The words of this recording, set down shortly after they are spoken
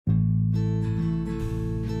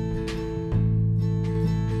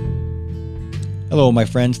Hello, my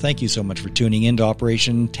friends. Thank you so much for tuning in to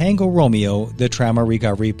Operation Tango Romeo, the Trauma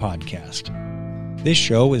Recovery Podcast. This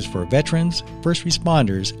show is for veterans, first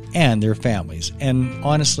responders, and their families, and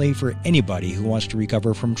honestly, for anybody who wants to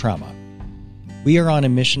recover from trauma. We are on a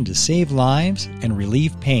mission to save lives and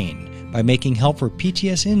relieve pain by making help for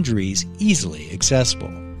PTS injuries easily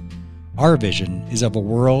accessible. Our vision is of a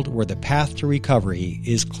world where the path to recovery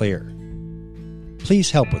is clear.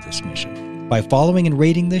 Please help with this mission by following and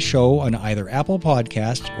rating this show on either Apple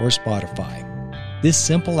Podcasts or Spotify. This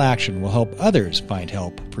simple action will help others find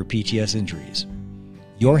help for PTS injuries.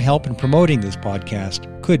 Your help in promoting this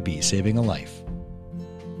podcast could be saving a life.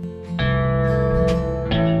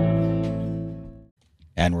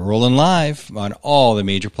 And we're rolling live on all the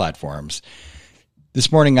major platforms.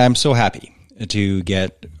 This morning, I'm so happy to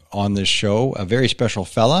get on this show a very special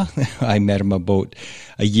fella. I met him about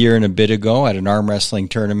a year and a bit ago at an arm wrestling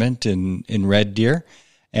tournament in Red Deer.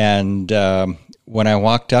 And when I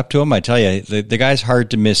walked up to him, I tell you, the guy's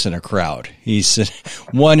hard to miss in a crowd. He's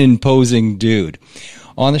one imposing dude.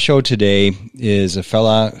 On the show today is a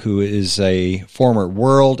fella who is a former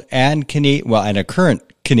world and a current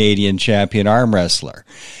Canadian champion arm wrestler.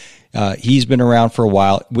 He's been around for a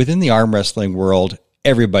while. Within the arm wrestling world,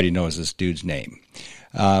 everybody knows this dude's name.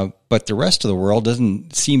 But the rest of the world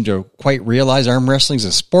doesn't seem to quite realize arm wrestling's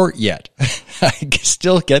a sport yet. I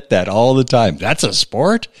still get that all the time. That's a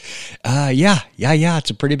sport? Yeah. It's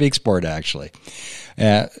a pretty big sport, actually.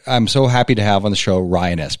 I'm so happy to have on the show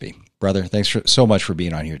Ryan Espy. Brother, thanks so much for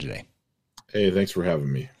being on here today. Hey, thanks for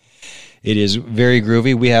having me. It is very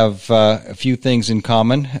groovy. We have a few things in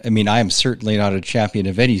common. I mean, I am certainly not a champion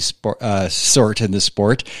of any sort in the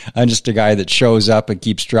sport. I'm just a guy that shows up and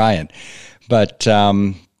keeps trying. But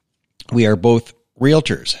we are both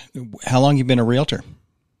realtors. How long have you been a realtor?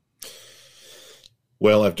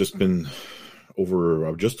 Well, I've just been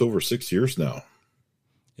over 6 years now.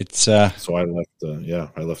 It's so I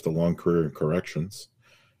left a long career in corrections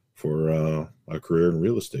for a career in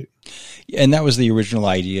real estate. And that was the original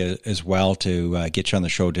idea as well, to get you on the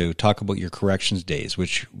show to talk about your corrections days,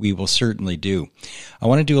 which we will certainly do. I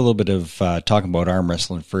want to do a little bit of talking about arm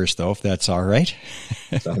wrestling first, though, if that's all right.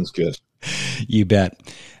 Sounds good. You bet.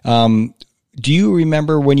 Do you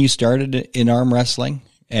remember when you started in arm wrestling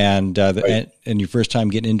and your first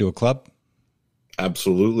time getting into a club?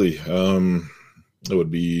 Absolutely. It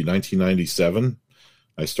would be 1997.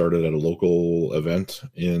 I started at a local event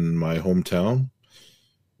in my hometown,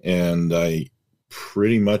 and I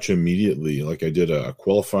pretty much immediately, I did a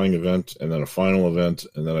qualifying event and then a final event,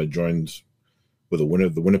 and then I joined with the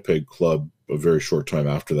Winnipeg club a very short time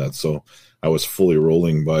after that. So I was fully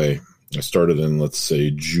rolling I started in, let's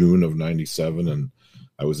say, June of 97, and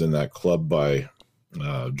I was in that club by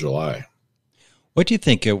July. What do you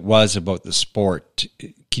think it was about the sport?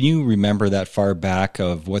 Can you remember that far back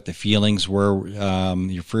of what the feelings were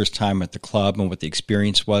your first time at the club and what the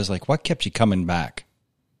experience was? Like, what kept you coming back?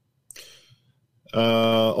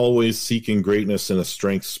 Always seeking greatness in a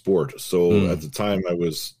strength sport. So at the time I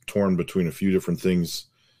was torn between a few different things,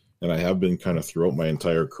 and I have been kind of throughout my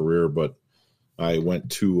entire career, but I went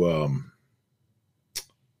to,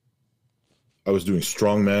 I was doing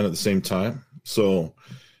strongman at the same time. So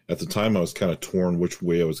at the time I was kind of torn which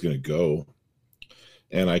way I was going to go.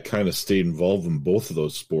 And I kind of stayed involved in both of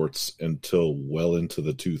those sports until well into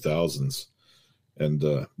the 2000s,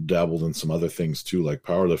 and dabbled in some other things too, like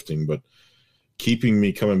powerlifting. But keeping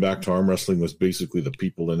me coming back to arm wrestling was basically the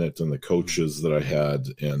people in it and the coaches that I had,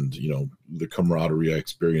 and, the camaraderie I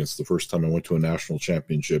experienced the first time I went to a national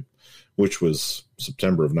championship, which was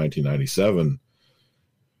September of 1997,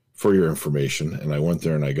 for your information. And I went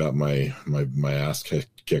there and I got my ass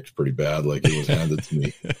kicked pretty bad. Like, it was handed to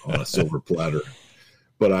me on a silver platter.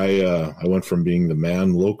 But I went from being the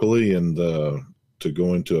man locally and to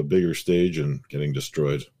going to a bigger stage and getting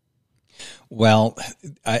destroyed. Well,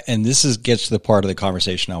 and this gets to the part of the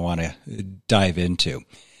conversation I want to dive into.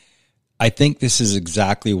 I think this is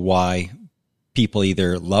exactly why people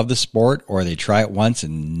either love the sport or they try it once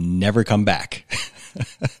and never come back.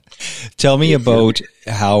 Tell me about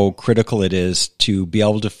how critical it is to be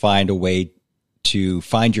able to find a way to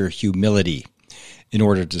find your humility in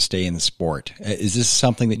order to stay in the sport. Is this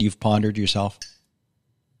something that you've pondered yourself?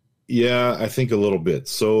 Yeah, I think a little bit.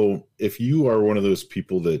 So if you are one of those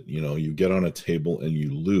people that, you get on a table and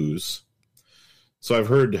you lose. So I've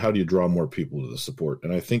heard, how do you draw more people to the sport?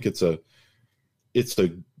 And I think it's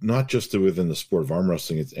not just within the sport of arm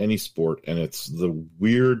wrestling, it's any sport. And it's the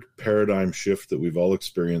weird paradigm shift that we've all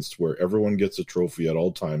experienced, where everyone gets a trophy at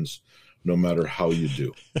all times, no matter how you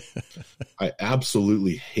do. I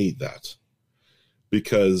absolutely hate that.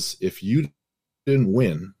 Because if you didn't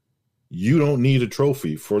win, you don't need a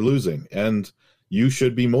trophy for losing, and you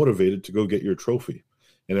should be motivated to go get your trophy.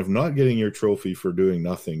 And if not getting your trophy for doing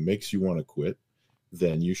nothing makes you want to quit,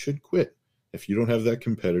 then you should quit. If you don't have that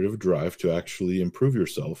competitive drive to actually improve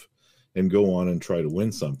yourself and go on and try to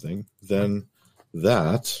win something, then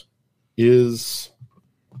that is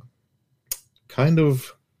kind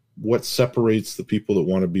of what separates the people that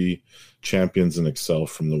want to be champions and excel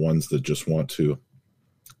from the ones that just want to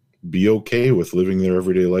be okay with living their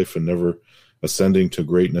everyday life and never ascending to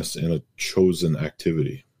greatness in a chosen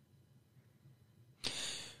activity.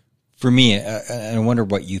 For me, I wonder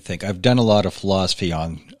what you think. I've done a lot of philosophy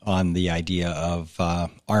on the idea of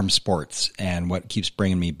armed sports and what keeps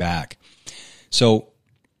bringing me back. So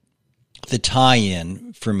the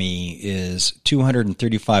tie-in for me is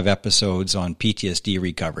 235 episodes on PTSD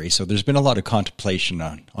recovery. So there's been a lot of contemplation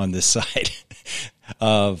on this side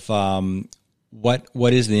of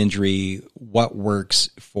what is the injury, what works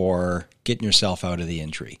for getting yourself out of the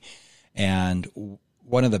injury. And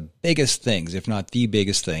one of the biggest things, if not the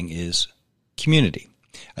biggest thing, is community,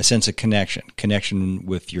 a sense of connection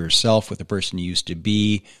with yourself, with the person you used to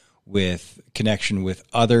be, with connection with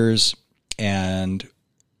others. And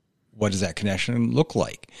what does that connection look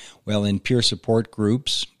like? Well, in peer support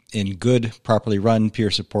groups, in good, properly run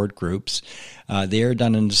peer support groups, they are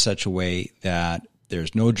done in such a way that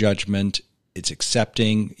there's no judgment. It's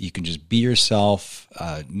accepting. You can just be yourself.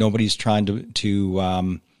 Nobody's trying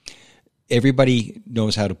to everybody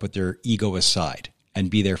knows how to put their ego aside and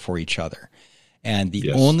be there for each other. And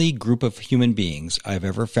the only group of human beings I've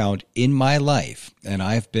ever found in my life, and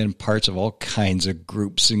I've been parts of all kinds of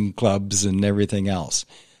groups and clubs and everything else,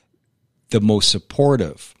 the most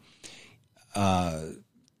supportive,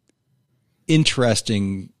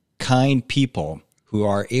 interesting, kind people who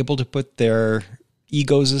are able to put their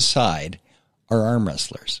egos aside are arm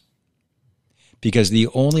wrestlers. Because the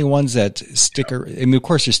only ones that stick, I mean, of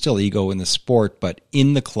course, there's still ego in the sport, but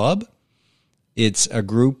in the club, it's a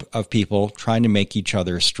group of people trying to make each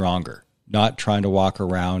other stronger, not trying to walk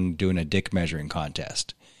around doing a dick measuring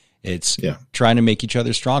contest. It's trying to make each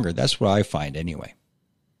other stronger. That's what I find anyway.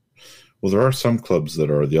 Well, there are some clubs that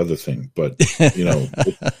are the other thing, but, you know.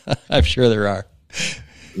 I'm sure there are.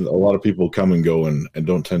 A lot of people come and go and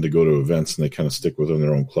don't tend to go to events, and they kind of stick within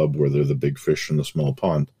their own club where they're the big fish in the small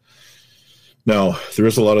pond. Now, there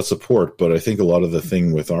is a lot of support, but I think a lot of the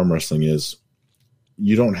thing with arm wrestling is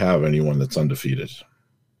you don't have anyone that's undefeated.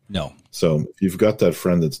 No. So if you've got that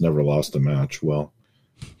friend that's never lost a match, well,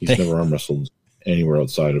 he's never arm wrestled anywhere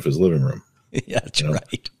outside of his living room. Yeah, that's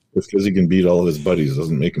right. Just because he can beat all of his buddies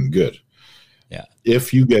doesn't make him good. Yeah.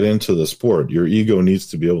 If you get into the sport, your ego needs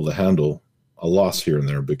to be able to handle a loss here and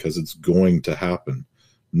there, because it's going to happen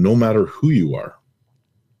no matter who you are.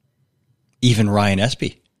 Even Ryan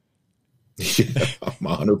Espy. Yeah,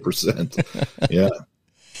 100%. Yeah.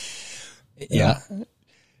 Yeah.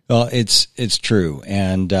 Well, it's true.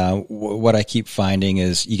 And what I keep finding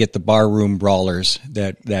is you get the barroom brawlers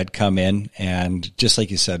that come in, and just like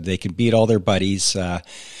you said, they can beat all their buddies.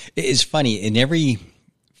 It's funny, in every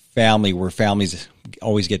family where families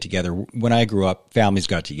always get together. When I grew up, families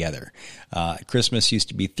got together. Christmas used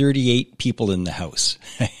to be 38 people in the house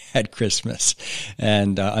at Christmas.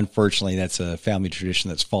 And unfortunately, that's a family tradition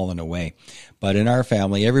that's fallen away. But in our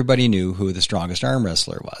family, everybody knew who the strongest arm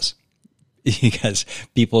wrestler was. Because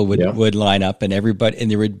people would line up, and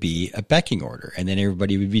there would be a pecking order, and then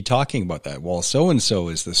everybody would be talking about that. Well, so and so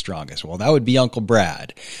is the strongest. Well, that would be Uncle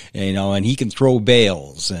Brad, and he can throw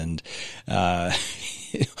bales, and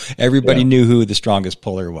everybody knew who the strongest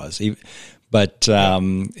puller was. But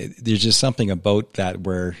there's just something about that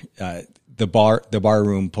where the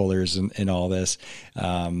barroom pullers and all this.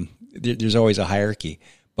 There's always a hierarchy,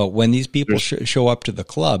 but when these people show up to the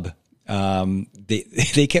club,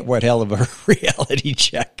 they get one hell of a reality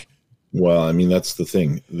check. Well, I mean, that's the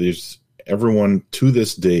thing. There's everyone to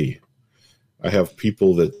this day. I have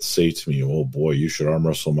people that say to me, "Oh boy, you should arm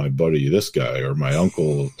wrestle my buddy, this guy, or my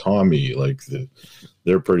uncle Tommy. Like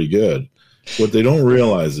they're pretty good." What they don't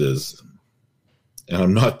realize is, and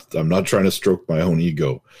I'm not trying to stroke my own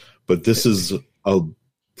ego, but this is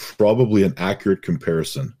probably an accurate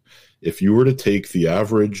comparison. If you were to take the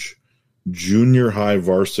average junior high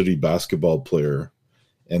varsity basketball player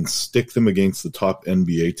and stick them against the top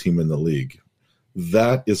NBA team in the league,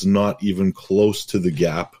 that is not even close to the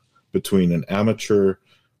gap between an amateur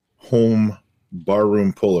home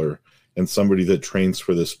barroom puller and somebody that trains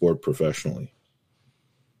for this sport professionally.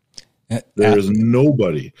 There is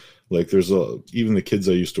nobody. Like even the kids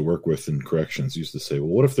I used to work with in corrections used to say, well,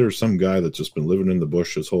 what if there's some guy that's just been living in the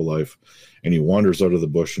bush his whole life and he wanders out of the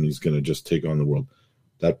bush and he's going to just take on the world?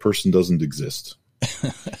 That person doesn't exist.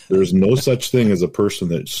 There's no such thing as a person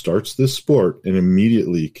that starts this sport and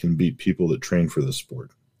immediately can beat people that train for this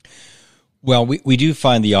sport. Well, we do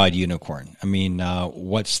find the odd unicorn. I mean,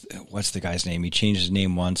 what's the guy's name? He changed his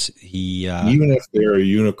name once. Even if they're a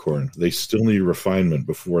unicorn, they still need refinement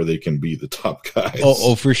before they can be the top guys.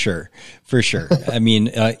 Oh, for sure, for sure. I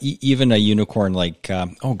mean, even a unicorn like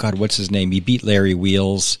oh God, what's his name? He beat Larry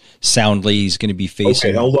Wheels soundly. He's going to be facing.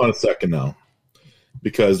 Okay, hold on a second now,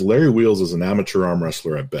 because Larry Wheels is an amateur arm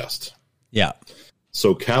wrestler at best. Yeah.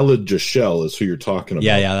 So Khalid Jashel is who you're talking about.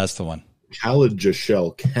 Yeah, that's the one. Khalid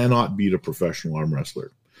Jashel cannot beat a professional arm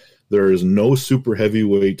wrestler. There is no super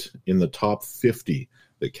heavyweight in the top 50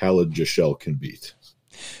 that Khalid Jashel can beat.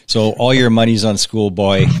 So all your money's on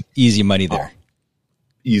Schoolboy. Easy money there.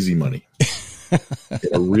 Easy money.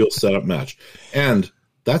 A real setup match. And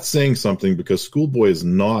that's saying something, because Schoolboy is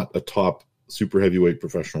not a top super heavyweight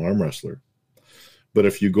professional arm wrestler. But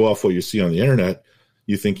if you go off what you see on the internet,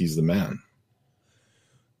 you think he's the man.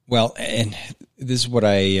 Well, and this is what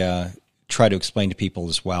I try to explain to people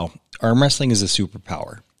as well. Arm wrestling is a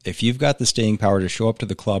superpower. If you've got the staying power to show up to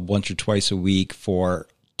the club once or twice a week for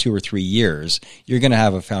 2 or 3 years, you're going to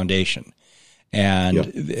have a foundation.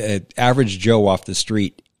 And average Joe off the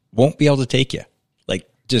street won't be able to take you. Like,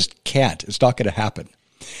 just can't. It's not going to happen.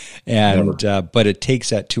 And but it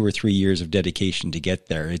takes that 2 or 3 years of dedication to get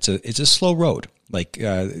there. It's a slow road. Like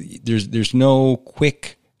there's no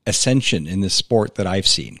quick ascension in this sport that I've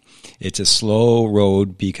seen. It's a slow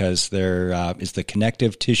road because there is the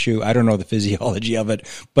connective tissue. I don't know the physiology of it,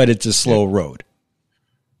 but it's a slow road.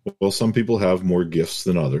 Well, some people have more gifts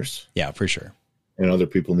than others. Yeah, for sure. And other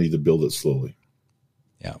people need to build it slowly.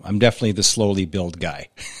 Yeah, I'm definitely the slowly build guy.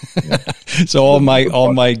 Yeah. So all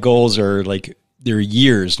my goals are like, they're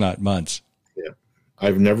years, not months. Yeah.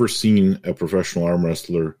 I've never seen a professional arm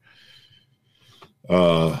wrestler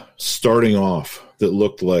starting off that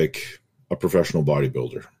looked like a professional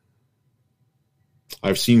bodybuilder.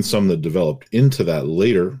 I've seen some that developed into that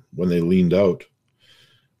later when they leaned out,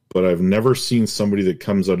 but I've never seen somebody that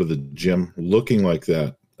comes out of the gym looking like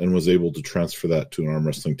that and was able to transfer that to an arm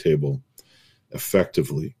wrestling table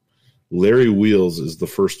effectively. Larry Wheels is the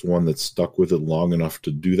first one that stuck with it long enough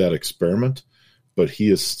to do that experiment, but he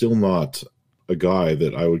is still not a guy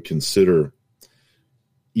that I would consider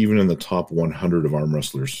even in the top 100 of arm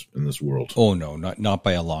wrestlers in this world. Oh no, not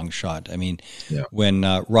by a long shot. I mean, when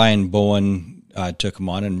Ryan Bowen took him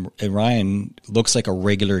on, and Ryan looks like a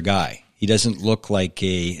regular guy. He doesn't look like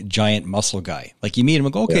a giant muscle guy. Like, you meet him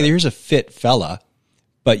and go, okay, here's a fit fella,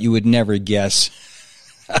 but you would never guess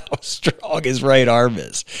how strong his right arm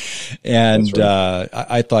is. And right.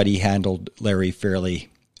 I thought he handled Larry fairly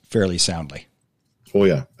soundly. Oh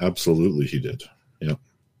yeah, absolutely he did. Yeah.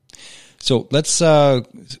 So let's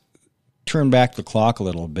turn back the clock a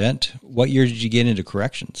little bit. What year did you get into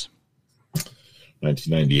corrections?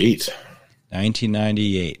 1998.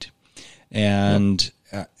 1998. And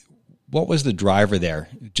what was the driver there?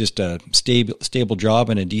 Just a stable job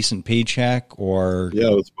and a decent paycheck, or? Yeah,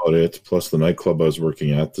 that's about it. Plus the nightclub I was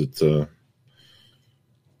working at that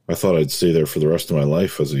I thought I'd stay there for the rest of my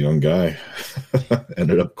life as a young guy.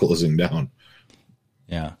 Ended up closing down.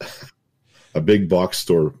 Yeah. A big box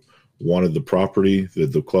store wanted the property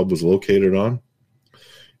that the club was located on,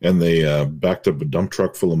 and they backed up a dump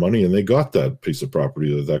truck full of money, and they got that piece of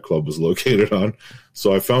property that club was located on.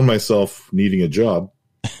 So I found myself needing a job,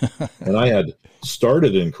 and I had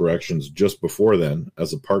started in corrections just before then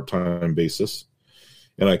as a part-time basis,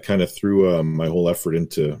 and I kind of threw my whole effort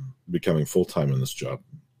into becoming full-time in this job.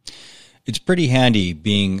 It's pretty handy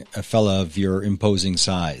being a fella of your imposing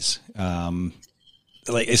size.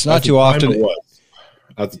 Like, it's not too often.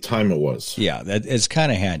 At the time it was. Yeah, that it's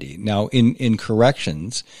kind of handy. Now in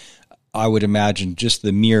corrections, I would imagine just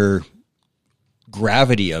the mere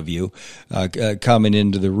gravity of you coming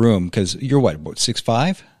into the room, because you're what, about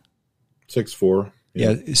 6'5"? 6'4".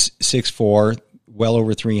 Yeah, 6'4", well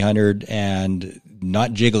over 300, and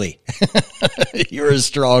not jiggly. You're a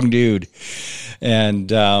strong dude. And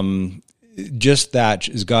just that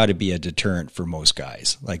has got to be a deterrent for most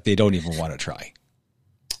guys. Like, they don't even want to try.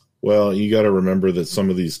 Well, you got to remember that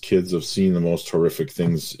some of these kids have seen the most horrific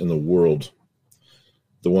things in the world.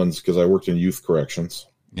 The ones, because I worked in youth corrections.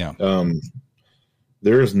 Yeah.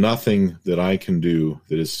 There is nothing that I can do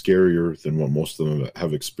that is scarier than what most of them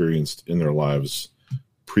have experienced in their lives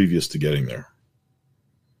previous to getting there.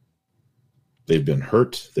 They've been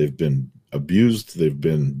hurt. They've been abused. They've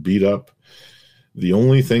been beat up. The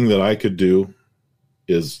only thing that I could do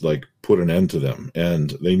is like put an end to them.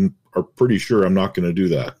 And they are pretty sure I'm not going to do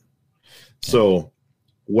that. So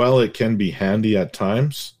while it can be handy at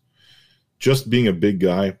times just being a big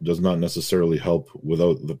guy does not necessarily help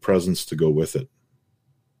without the presence to go with it.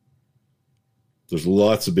 There's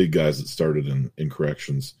lots of big guys that started in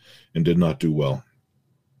corrections and did not do well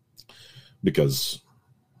because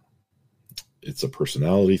it's a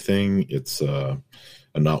personality thing. It's a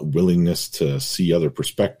not willingness to see other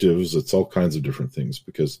perspectives. It's all kinds of different things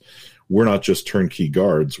because we're not just turnkey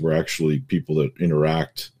guards. We're actually people that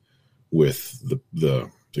interact with the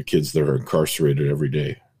kids that are incarcerated every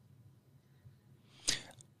day.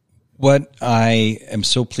 What I am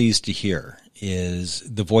so pleased to hear is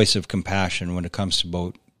the voice of compassion when it comes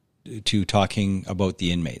to talking about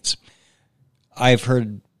the inmates. I've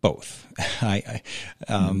heard both.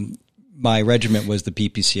 My regiment was the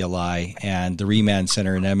PPCLI, and the Remand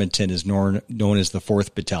Center in Edmonton is known as the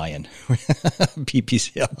 4th Battalion,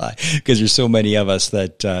 PPCLI, because there's so many of us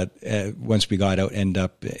that once we got out, end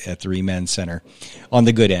up at the Remand Center on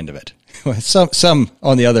the good end of it. Some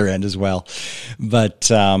on the other end as well.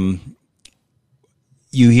 But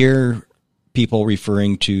you hear people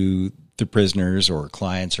referring to the prisoners or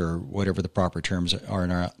clients or whatever the proper terms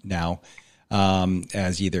are now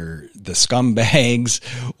as either the scumbags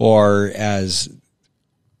or as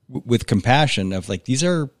with compassion of like, these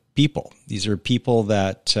are people. These are people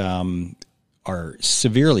that are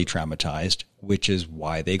severely traumatized, which is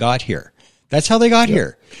why they got here. That's how they got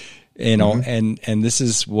here. You know, and this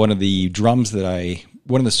is one of the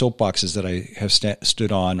one of the soapboxes that I have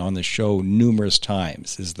stood on the show numerous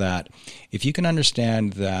times, is that if you can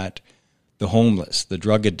understand that the homeless, the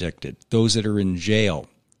drug addicted, those that are in jail,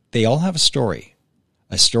 they all have a story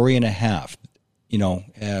and a half, you know,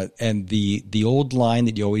 and the old line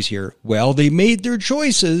that you always hear, well, they made their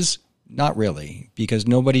choices. Not really, because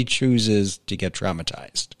nobody chooses to get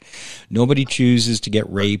traumatized. Nobody chooses to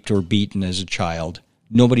get raped or beaten as a child.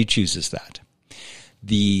 Nobody chooses that.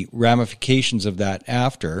 The ramifications of that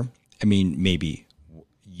after, I mean, maybe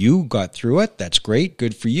you got through it. That's great.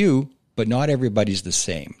 Good for you. But not everybody's the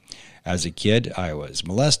same. As a kid, I was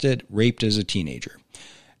molested, raped as a teenager.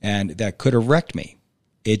 And that could have wrecked me.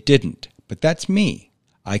 It didn't. But that's me.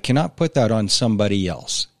 I cannot put that on somebody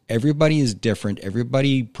else. Everybody is different.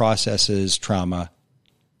 Everybody processes trauma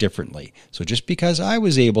differently. So just because I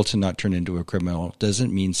was able to not turn into a criminal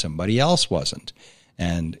doesn't mean somebody else wasn't.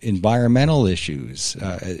 And environmental issues,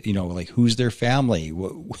 you know, like who's their family?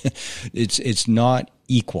 It's not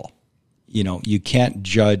equal. You know, you can't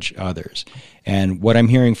judge others. And what I'm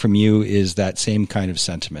hearing from you is that same kind of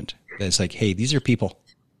sentiment. It's like, hey, these are people.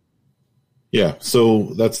 Yeah,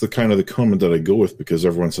 so that's the kind of the comment that I go with, because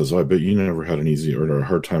everyone says, oh, I bet you never had an easy or a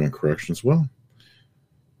hard time in corrections. Well,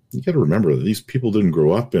 you got to remember that these people didn't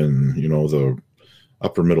grow up in, you know, the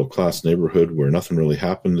upper middle class neighborhood where nothing really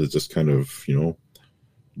happened. It's just kind of, you know,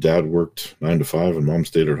 dad worked 9 to 5 and mom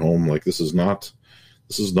stayed at home. Like this is not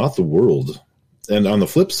the world. And on the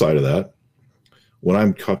flip side of that, when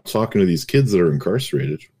I'm talking to these kids that are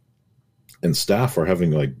incarcerated and staff are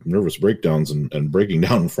having like nervous breakdowns and breaking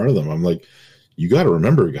down in front of them, I'm like, you got to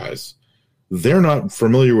remember, guys, they're not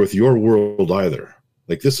familiar with your world either.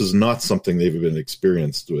 Like this is not something they've been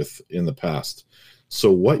experienced with in the past. So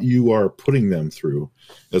what you are putting them through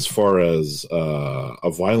as far as a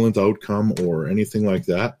violent outcome or anything like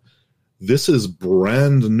that, this is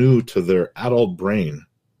brand new to their adult brain.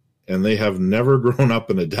 And they have never grown up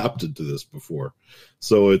and adapted to this before.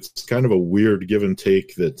 So it's kind of a weird give and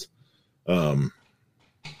take that,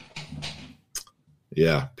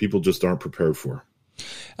 people just aren't prepared for.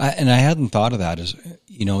 And I hadn't thought of that as,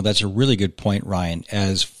 you know, that's a really good point, Ryan.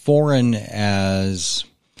 As foreign as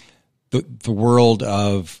the world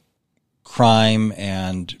of crime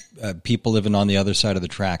and people living on the other side of the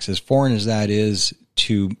tracks, as foreign as that is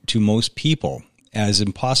to most people, as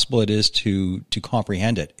impossible it is to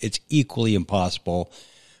comprehend it, it's equally impossible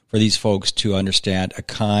for these folks to understand a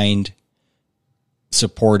kind,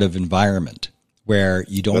 supportive environment where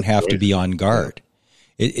you don't have to be on guard.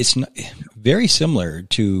 It's not, very similar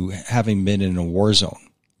to having been in a war zone.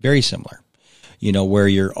 Very similar. You know, where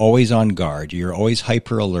you're always on guard, you're always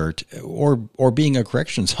hyper alert, or being a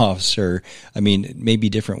corrections officer. I mean, it may be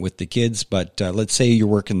different with the kids, but let's say you're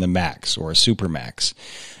working the max or a super max.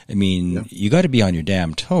 I mean, you got to be on your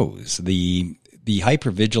damn toes. The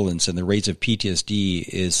hypervigilance and the rates of PTSD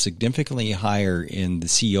is significantly higher in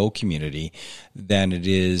the CO community than it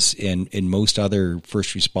is in most other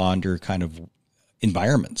first responder kind of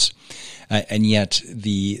environments. And yet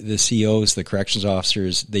the COs, the corrections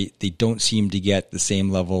officers, they don't seem to get the same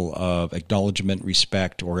level of acknowledgement,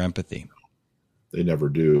 respect, or empathy. They never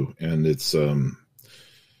do. And it's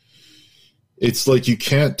like you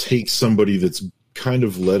can't take somebody that's kind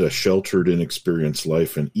of led a sheltered, inexperienced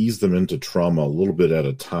life and ease them into trauma a little bit at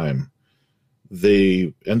a time.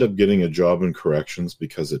 They end up getting a job in corrections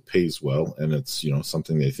because it pays well and it's,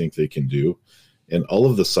 something they think they can do. And all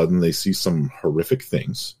of a sudden they see some horrific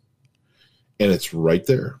things, and it's right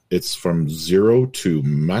there. It's from 0 to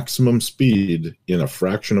maximum speed in a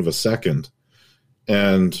fraction of a second.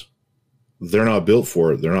 And they're not built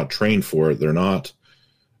for it. They're not trained for it. They're not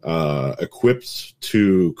equipped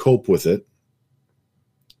to cope with it.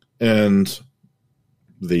 And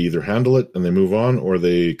they either handle it and they move on, or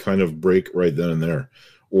they kind of break right then and there.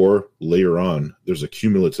 Or later on, there's a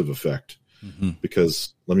cumulative effect. Mm-hmm.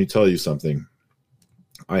 Because let me tell you something.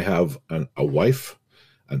 I have a wife,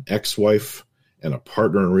 an ex-wife, and a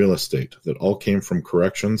partner in real estate that all came from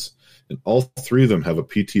corrections, and all three of them have a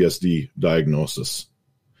PTSD diagnosis.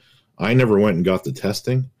 I never went and got the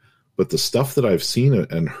testing, but the stuff that I've seen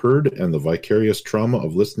and heard and the vicarious trauma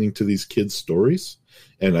of listening to these kids' stories,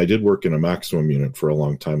 and I did work in a maximum unit for a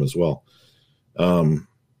long time as well.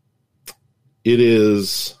 It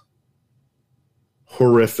is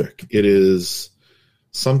horrific. It is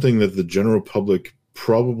something that the general public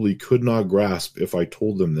probably could not grasp if I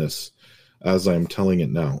told them this as I'm telling it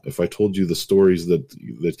now. If I told you the stories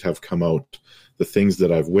that have come out, the things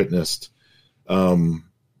that I've witnessed.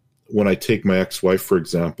 When I take my ex-wife, for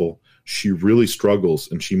example, she really struggles,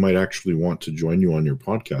 and she might actually want to join you on your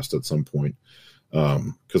podcast at some point,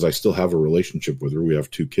 because I still have a relationship with her. We have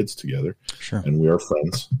 2 kids together, sure, and we are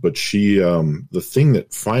friends. But she, the thing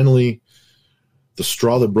that finally, the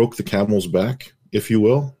straw that broke the camel's back, if you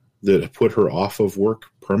will, that put her off of work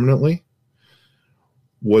permanently,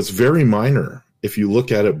 was very minor if you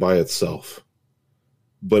look at it by itself.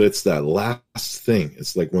 But it's that last thing.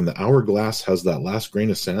 It's like when the hourglass has that last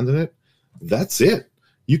grain of sand in it, that's it.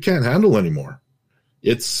 You can't handle anymore.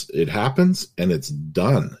 It happens and it's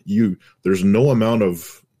done. There's no amount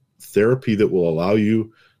of therapy that will allow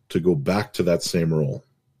you to go back to that same role.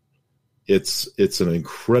 It's an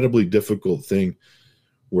incredibly difficult thing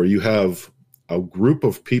where you have a group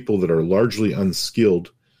of people that are largely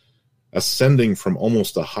unskilled ascending from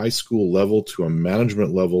almost a high school level to a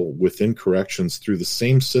management level within corrections through the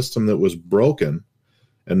same system that was broken,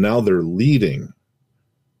 and now they're leading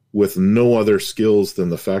with no other skills than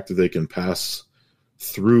the fact that they can pass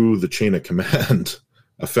through the chain of command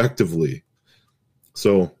effectively.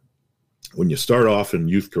 So when you start off in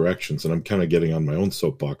youth corrections, and I'm kind of getting on my own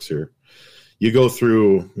soapbox here, you go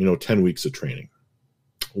through 10 weeks of training.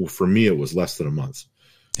 Well, for me, it was less than a month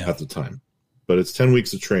at the time, but it's 10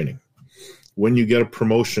 weeks of training. When you get a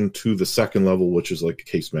promotion to the second level, which is like a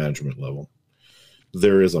case management level,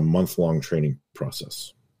 there is a month-long training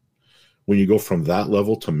process. When you go from that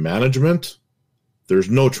level to management, there's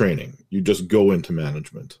no training. You just go into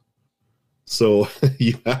management. So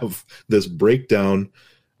you have this breakdown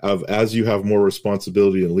of, as you have more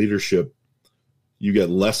responsibility and leadership, you get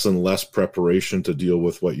less and less preparation to deal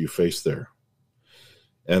with what you face there.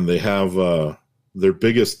 And they have their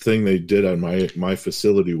biggest thing they did on my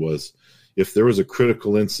facility was, if there was a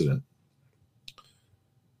critical incident,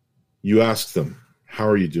 you ask them, how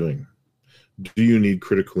are you doing? Do you need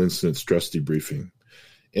critical incident stress debriefing?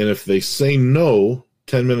 And if they say no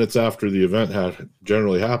 10 minutes after the event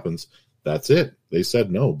generally happens, that's it. They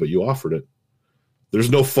said no, but you offered it. There's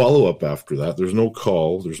no follow-up after that. There's no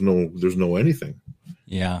call. There's no anything.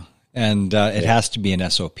 Yeah. And it has to be an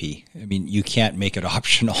SOP. I mean, you can't make it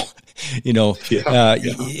optional.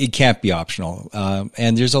 It can't be optional.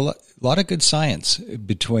 And there's a lot of good science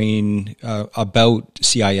about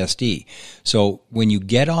CISD. So when you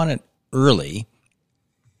get on it early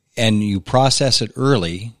and you process it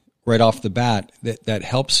early, right off the bat, that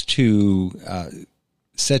helps to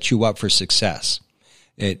set you up for success.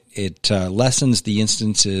 It lessens the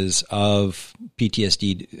instances of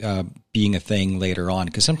PTSD being a thing later on,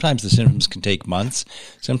 because sometimes the symptoms can take months,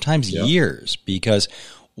 sometimes years, because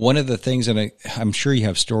one of the things, and I'm sure you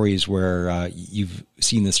have stories where you've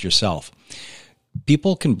seen this yourself,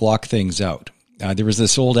 people can block things out. There was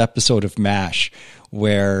this old episode of MASH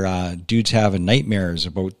where dudes having nightmares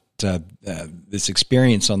about this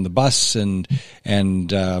experience on the bus, and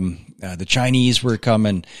the Chinese were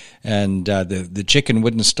coming, and the chicken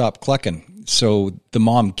wouldn't stop clucking. So the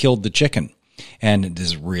mom killed the chicken, and it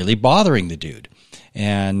is really bothering the dude.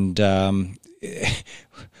 And it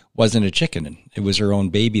wasn't a chicken; it was her own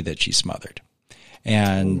baby that she smothered.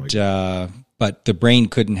 And but the brain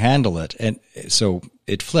couldn't handle it, and so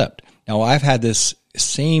it flipped. Now I've had this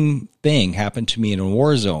same thing happened to me in a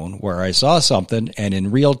war zone where I saw something, and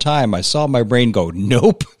in real time I saw my brain go,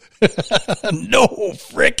 nope. No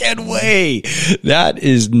frickin' way. That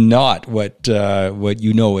is not what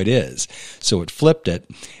it is. So it flipped it,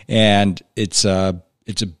 and it's a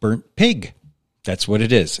burnt pig. That's what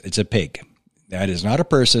it is. It's a pig. That is not a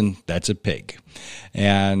person. That's a pig.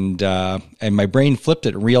 And my brain flipped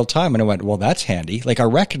it in real time. And I went, well, that's handy. Like I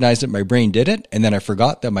recognized that my brain did it. And then I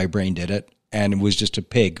forgot that my brain did it. And it was just a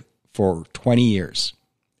pig for 20 years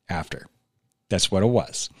after. That's what it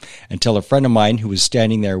was. Until a friend of mine who was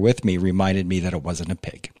standing there with me reminded me that it wasn't a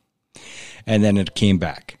pig. And then it came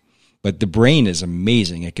back. But the brain is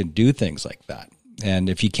amazing. It can do things like that. And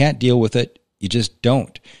if you can't deal with it, you just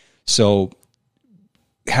don't. So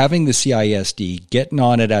having the CISD, getting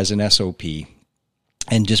on it as an SOP,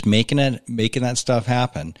 and just making that stuff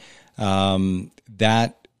happen,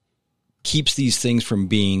 that keeps these things from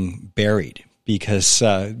being buried. Because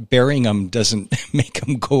burying them doesn't make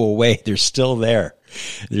them go away. They're still there.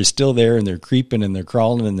 They're still there, and they're creeping, and they're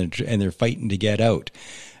crawling, and they're fighting to get out.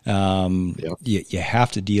 You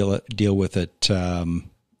have to deal with it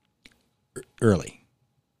early.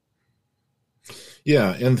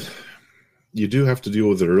 Yeah, and you do have to deal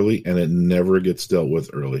with it early, and it never gets dealt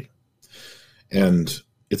with early. And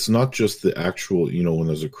it's not just the actual, when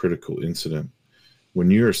there's a critical incident.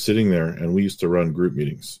 When you're sitting there, and we used to run group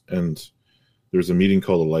meetings, and there's a meeting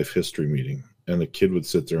called a life history meeting, and the kid would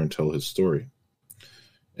sit there and tell his story.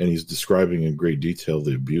 And he's describing in great detail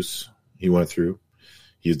the abuse he went through.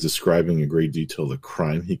 He's describing in great detail the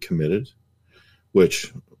crime he committed,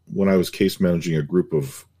 which when I was case managing a group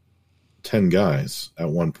of 10 guys at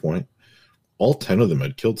one point, all 10 of them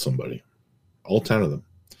had killed somebody. All 10 of them.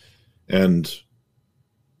 And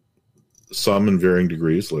some in varying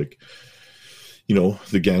degrees, like,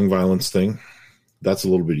 the gang violence thing. That's a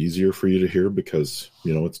little bit easier for you to hear because,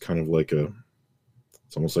 it's kind of like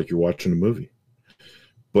it's almost like you're watching a movie.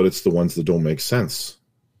 But it's the ones that don't make sense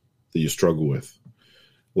that you struggle with.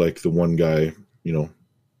 Like the one guy,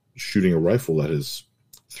 shooting a rifle at his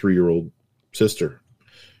 3-year-old sister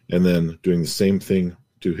and then doing the same thing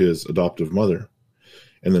to his adoptive mother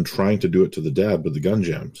and then trying to do it to the dad, but the gun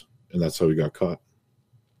jammed. And that's how he got caught.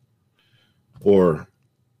 Or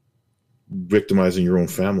victimizing your own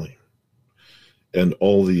family. And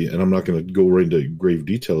and I'm not going to go right into grave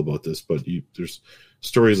detail about this, but there's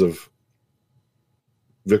stories of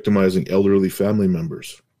victimizing elderly family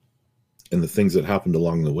members and the things that happened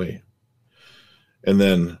along the way. And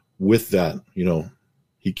then with that,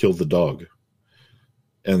 he killed the dog.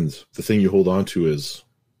 And the thing you hold on to is,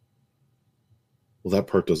 well, that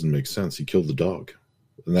part doesn't make sense. He killed the dog.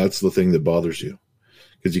 And that's the thing that bothers you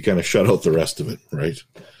because you kind of shut out the rest of it, right?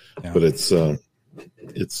 Yeah. But it's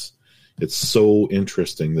so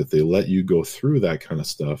interesting that they let you go through that kind of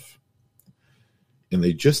stuff and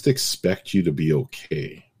they just expect you to be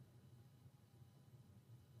okay.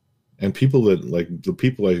 And people that, like the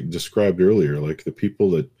people I described earlier, like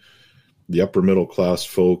the upper middle class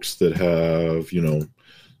folks that have,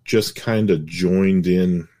 just kind of joined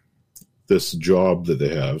in this job that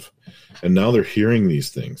they have, and now they're hearing these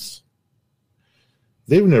things.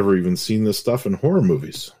 They've never even seen this stuff in horror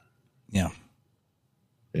movies. Yeah.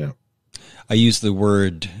 Yeah. I use the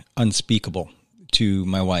word unspeakable to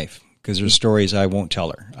my wife because there's stories I won't tell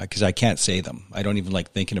her because I can't say them. I don't even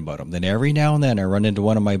like thinking about them. Then every now and then I run into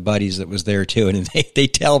one of my buddies that was there too, and they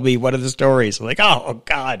tell me one of the stories. I'm like, oh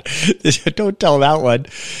God, don't tell that one,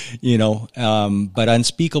 but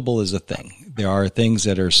unspeakable is a thing. There are things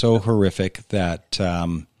that are so horrific that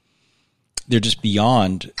they're just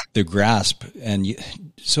beyond the grasp. And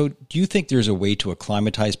so do you think there's a way to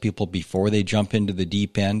acclimatize people before they jump into the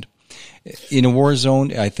deep end? In a war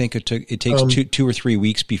zone, I think it takes 2 or 3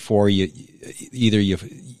 weeks before you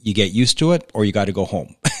get used to it or you got to go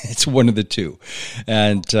home. It's one of the two.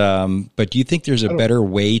 And but do you think there's a better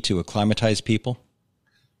way to acclimatize people?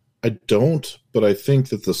 I don't, but I think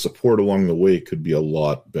that the support along the way could be a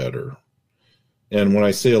lot better. And when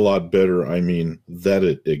I say a lot better, I mean that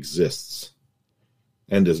it exists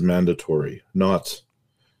and is mandatory, not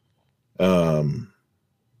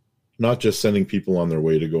just sending people on their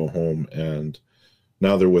way to go home and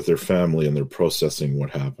now they're with their family and they're processing what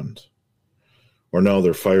happened. Or now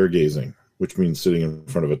they're fire gazing, which means sitting in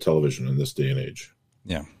front of a television in this day and age.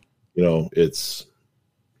 Yeah. It's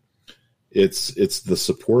the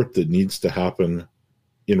support that needs to happen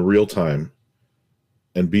in real time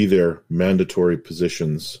and be their mandatory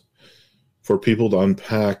positions for people to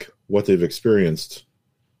unpack what they've experienced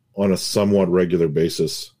on a somewhat regular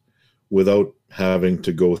basis without having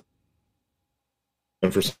to go.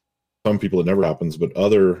 And for some people, it never happens, but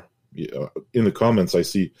in the comments, I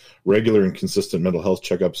see regular and consistent mental health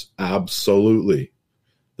checkups. Absolutely.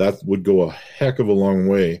 That would go a heck of a long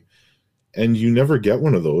way. And you never get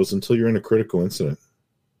one of those until you're in a critical incident.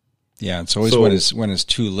 Yeah, it's always when it's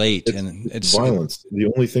too late. It's violence. The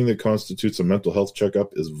only thing that constitutes a mental health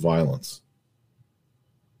checkup is violence.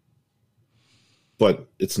 But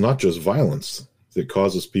it's not just violence that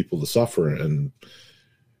causes people to suffer and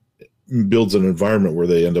builds an environment where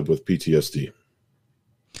they end up with PTSD.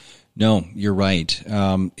 No, you're right.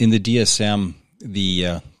 In the DSM,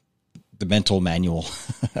 the mental manual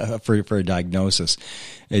for a diagnosis,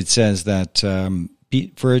 it says that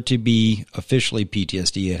for it to be officially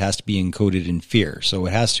PTSD, it has to be encoded in fear. So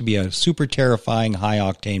it has to be a super terrifying, high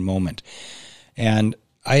octane moment. And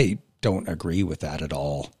I don't agree with that at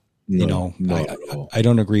all. No, I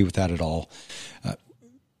don't agree with that at all.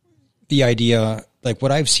 The idea, like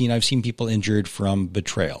what I've seen people injured from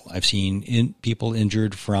betrayal. I've seen people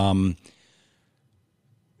injured from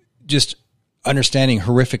just understanding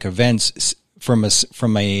horrific events from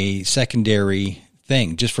a secondary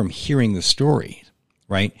thing, just from hearing the story,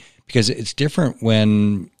 right? Because it's different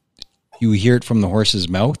when you hear it from the horse's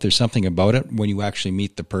mouth. There's something about it when you actually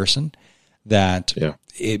meet the person that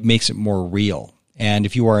it makes it more real. And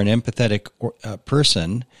if you are an empathetic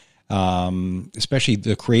person, especially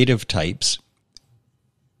the creative types,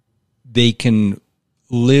 they can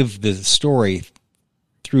live the story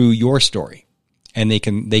through your story, and they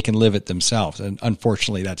can live it themselves. And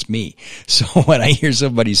unfortunately, that's me. So when I hear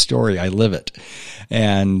somebody's story, I live it.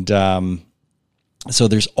 And so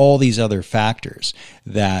there's all these other factors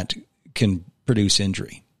that can produce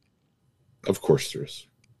injury. Of course there is.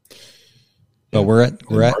 But we're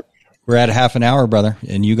at a half an hour, brother,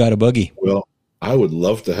 and you got a boogie. Well, I would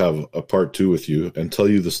love to have a part 2 with you and tell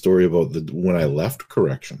you the story about when I left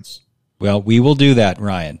corrections. Well, we will do that,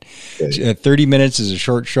 Ryan. Okay. 30 minutes is a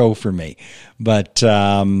short show for me, but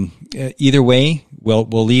either way,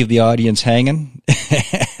 we'll leave the audience hanging,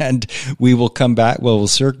 and we will come back. We'll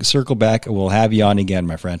circle back, and we'll have you on again,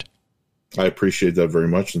 my friend. I appreciate that very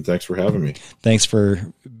much, and thanks for having me. Thanks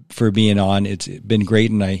for being on. It's been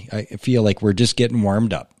great, and I feel like we're just getting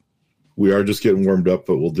warmed up. We are just getting warmed up,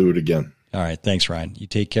 but we'll do it again. All right. Thanks, Ryan. You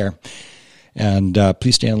take care. And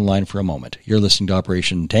please stay on the line for a moment. You're listening to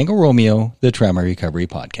Operation Tango Romeo, the Trauma Recovery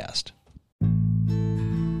Podcast.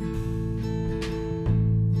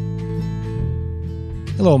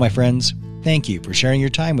 Hello, my friends. Thank you for sharing your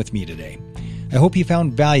time with me today. I hope you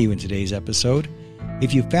found value in today's episode.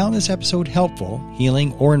 If you found this episode helpful,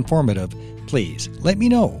 healing, or informative, please let me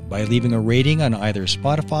know by leaving a rating on either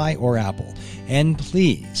Spotify or Apple. And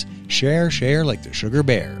please share like the sugar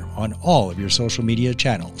bear on all of your social media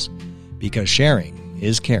channels, because sharing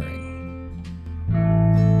is caring.